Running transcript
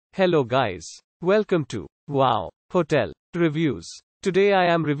Hello guys. Welcome to Wow Hotel Reviews. Today I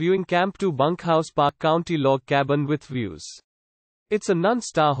am reviewing Camp 2 Bunkhouse Park County Log Cabin with Views. It's a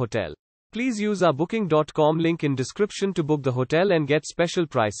none-star hotel. Please use our booking.com link in description to book the hotel and get special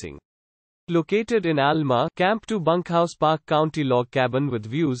pricing. Located in Alma, Camp 2 Bunkhouse Park County Log Cabin with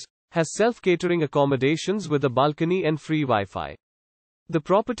Views has self-catering accommodations with a balcony and free Wi-Fi. The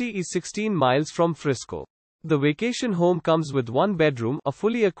property is 16 miles from Frisco. The vacation home comes with one bedroom, a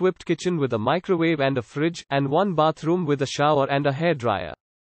fully equipped kitchen with a microwave and a fridge, and one bathroom with a shower and a hairdryer.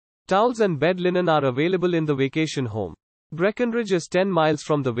 Towels and bed linen are available in the vacation home. Breckenridge is 10 miles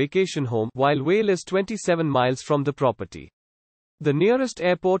from the vacation home, while Vail is 27 miles from the property. The nearest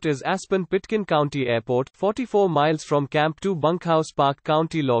airport is Aspen-Pitkin County Airport, 44 miles from Camp 2 Bunkhouse Park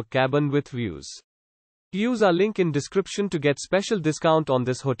County Log Cabin with Views. Use our link in description to get special discount on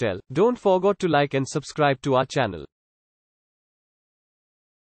this hotel. Don't forget to like and subscribe to our channel.